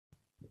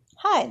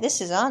Hi, this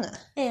is Anna.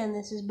 And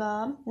this is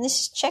Bob. And this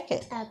is Check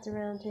It, At the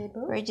Round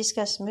Table. where we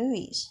discuss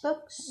movies,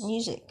 books,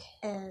 music,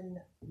 and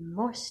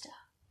more stuff.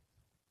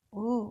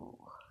 Ooh,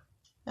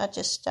 not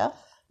just stuff?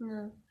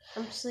 No,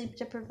 I'm sleep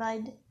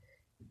deprived,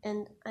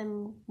 and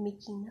I'm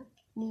making up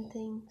new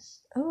things.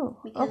 Ooh,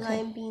 because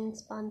okay. I'm being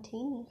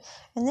spontaneous.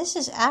 And this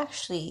is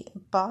actually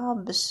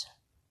Bob's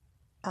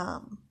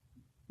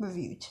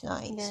review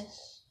tonight.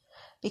 Yes.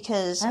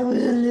 Because I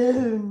was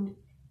alone.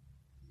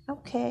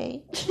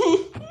 Okay.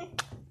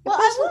 Well,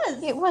 I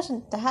was. It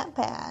wasn't that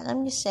bad.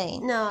 I'm just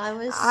saying. No, I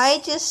was. I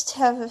just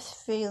have a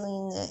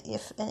feeling that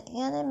if an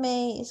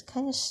anime is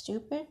kind of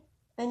stupid.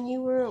 And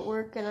you were at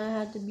work and I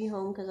had to be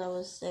home because I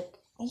was sick.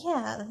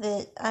 Yeah,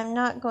 that I'm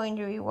not going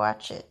to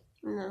rewatch it.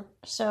 No.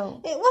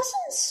 So. It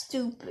wasn't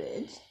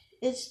stupid.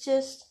 It's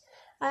just,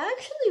 I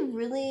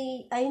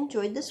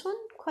enjoyed this one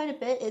quite a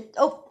bit.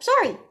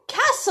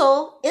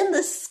 Castle in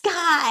the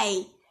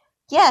Sky.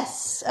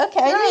 Yes. Okay,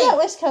 I Right. knew that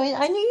was coming.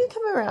 I knew you'd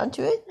come around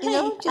to it.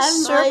 I'm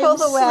circle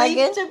the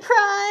wagon. Sleep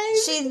deprived.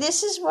 See,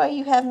 this is why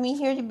you have me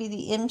here to be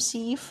the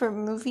MC for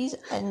movies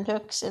and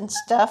books and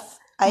stuff.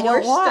 I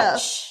don't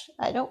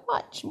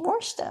watch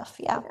more stuff.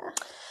 Yeah.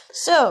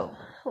 So.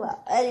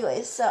 Well,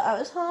 anyways, so I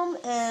was home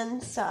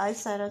and so I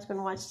decided I was going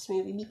to watch this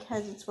movie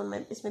because it's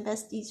my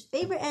bestie's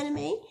favorite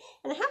anime,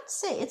 and I have to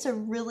say it's a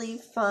really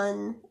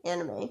fun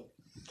anime.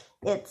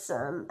 It's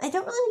I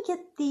don't really get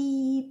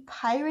the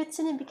pirates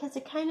in it because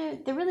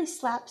they're really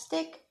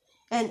slapstick,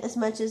 and as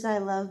much as I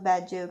love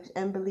bad jokes,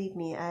 and believe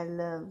me, I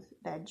love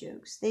bad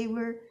jokes, they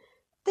were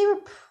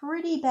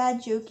pretty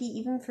bad jokey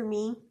even for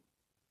me.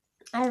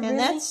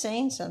 That's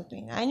saying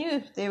something. I knew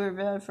if they were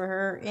bad for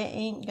her,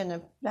 ain't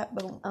gonna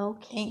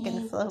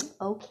float.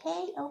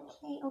 Okay.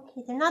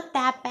 They're not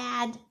that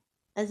bad.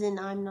 As in,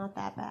 I'm not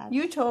that bad.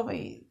 You told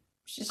me.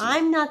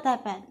 I'm not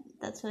that bad.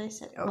 That's what I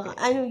said. Okay. Well,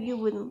 I know you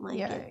wouldn't like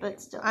it, but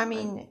still. I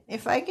mean,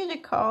 if I get a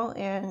call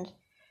and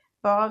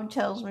Bob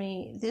tells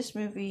me this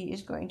movie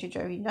is going to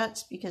drive you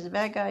nuts because the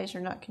bad guys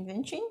are not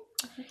convincing.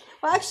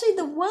 Well, actually,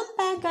 the one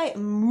bad guy,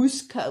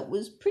 Muska,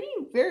 was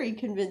very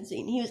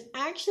convincing. He was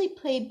actually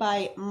played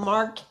by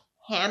Mark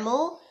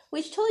Hamill,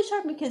 which totally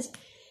shocked me because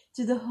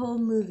through the whole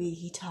movie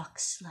he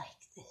talks like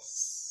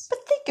this.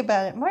 But think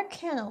about it, Mark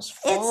Hamill's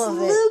full of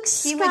it. It's Luke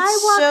Skywalker. He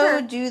would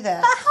so do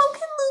that. But how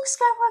can Luke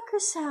Skywalker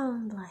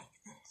sound like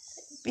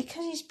this?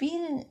 Because he's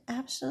being an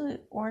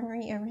absolute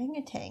ornery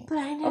orangutan. But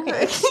I never.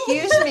 Okay,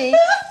 excuse me,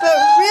 but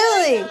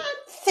really,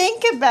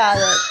 think about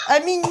it. I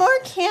mean,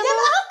 Mark Hamill.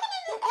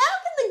 Yeah, how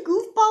can the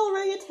goofball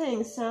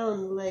orangutan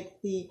sound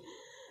like the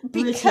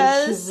British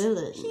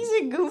villain? He's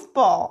a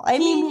goofball.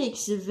 He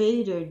makes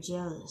Vader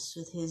jealous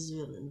with his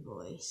villain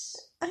voice.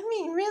 I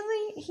mean,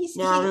 really?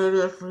 Maybe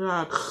if we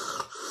had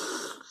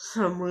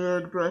some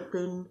weird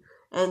breathing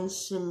and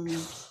some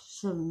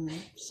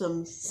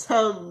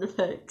sound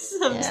effects.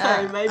 I'm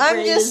sorry, my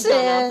brain is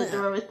gone out the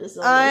door with this.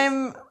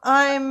 I'm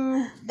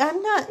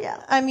not.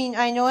 Yeah. I mean,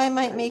 I know I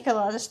might make a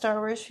lot of Star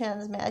Wars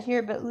fans mad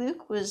here, but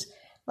Luke was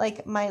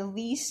like my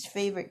least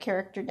favorite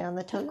character down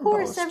the totem pole.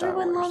 Of course,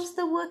 everyone loves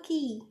the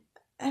Wookiee.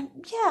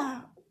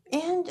 Yeah,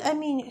 and I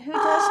mean, who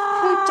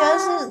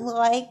doesn't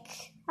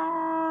like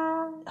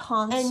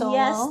Han Solo? And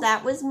yes,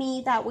 that was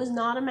me. That was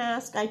not a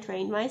mask. I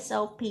trained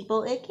myself,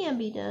 people. It can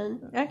be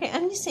done. Okay,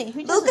 I'm just saying.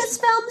 Who doesn't?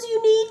 Lucasfilms,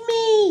 you need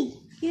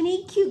me. You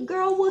need cute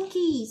girl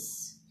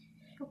Wookiees.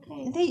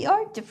 Okay. They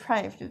are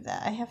deprived of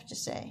that, I have to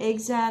say.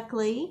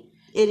 Exactly.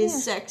 It is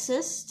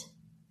sexist.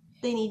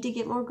 They need to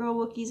get more girl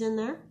Wookiees in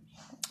there.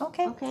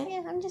 Okay.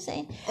 Yeah, I'm just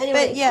saying.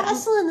 Anyway, but, yeah.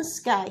 Castle in the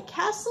Sky.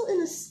 Castle in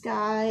the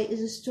Sky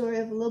is a story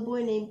of a little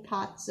boy named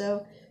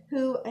Patso,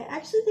 who I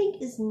actually think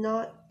is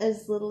not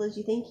as little as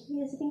you think he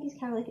is. I think he's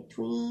kind of like a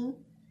tween.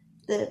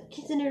 The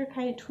kids in it are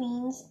kind of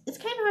tweens. It's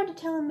kind of hard to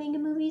tell in manga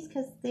movies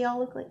because they all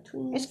look like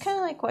tweens. It's kind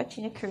of like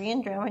watching a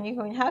Korean drama and you're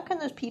going, how can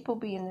those people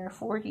be in their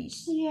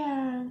 40s?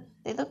 Yeah.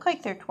 They look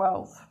like they're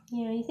 12.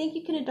 Yeah, you think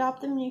you can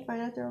adopt them and you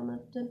find out they're old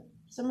enough to...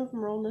 Some of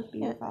them are old enough to be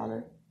your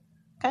father.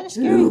 Kind of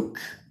scary. Luke.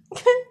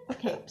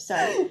 Okay,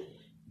 sorry.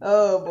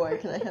 Oh boy,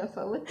 can I have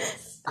fun with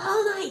this?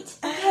 All night!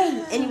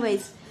 Okay,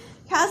 anyways.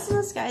 Castle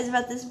in the Sky is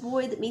about this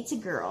boy that meets a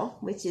girl,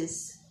 which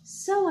is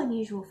so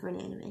unusual for an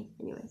anime.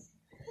 Anyways.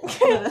 You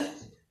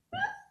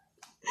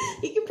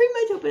can pretty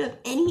much open up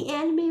any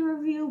anime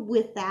review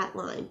with that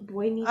line.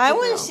 Boy meets a girl. I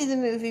want to see the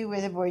movie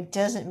where the boy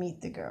doesn't meet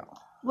the girl.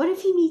 What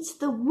if he meets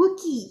the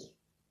Wookiee?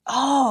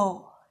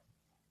 Oh!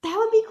 That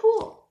would be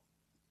cool.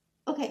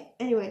 Okay,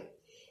 anyway.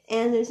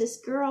 And there's this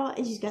girl,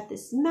 and she's got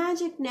this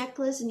magic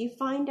necklace, and you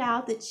find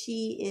out that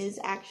she is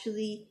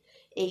actually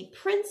a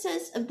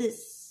princess of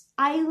this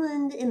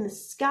island in the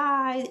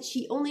sky, that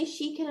only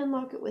she can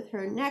unlock it with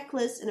her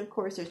necklace, and of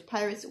course there's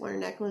pirates that want her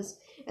necklace,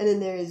 and then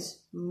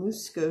there's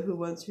Muska who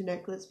wants her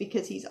necklace,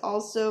 because he's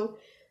also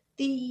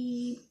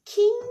the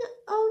king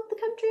of the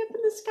country up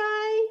in the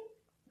sky,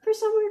 for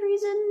some weird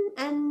reason,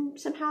 and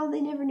somehow they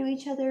never knew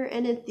each other,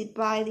 and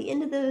by the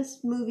end of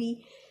this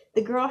movie,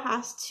 the girl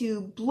has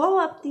to blow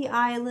up the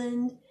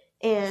island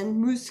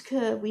And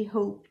Muska, we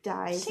hope,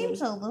 dies.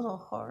 Seems a little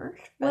harsh.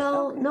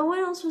 Well, okay. no one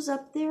else was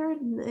up there.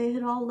 They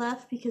had all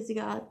left because they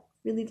got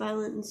really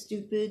violent and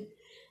stupid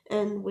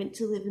and went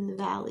to live in the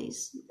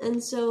valleys.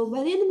 And so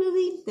by the end of the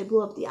movie, they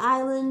blow up the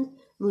island.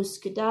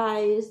 Muska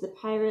dies. The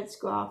pirates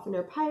go off in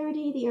their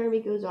piratey. The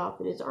army goes off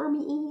in its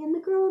army. And the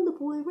girl and the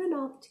boy run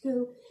off to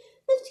go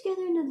live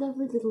together in a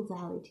lovely little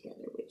valley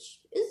together, which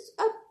is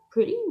a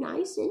pretty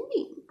nice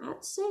ending, I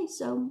have to say.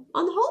 So,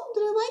 on the whole,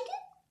 did I like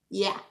it?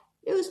 Yeah,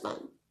 it was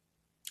fun.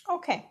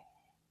 Okay.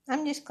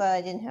 I'm just glad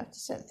I didn't have to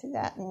sit through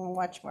that and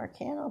watch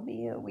Marcano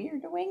be a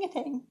weird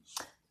orangutan.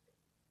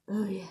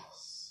 Oh,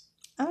 yes.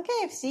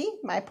 Okay, see?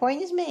 My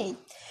point is made.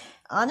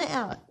 On and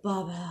out.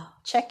 Bob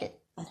out. Check it.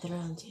 At the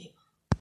round table.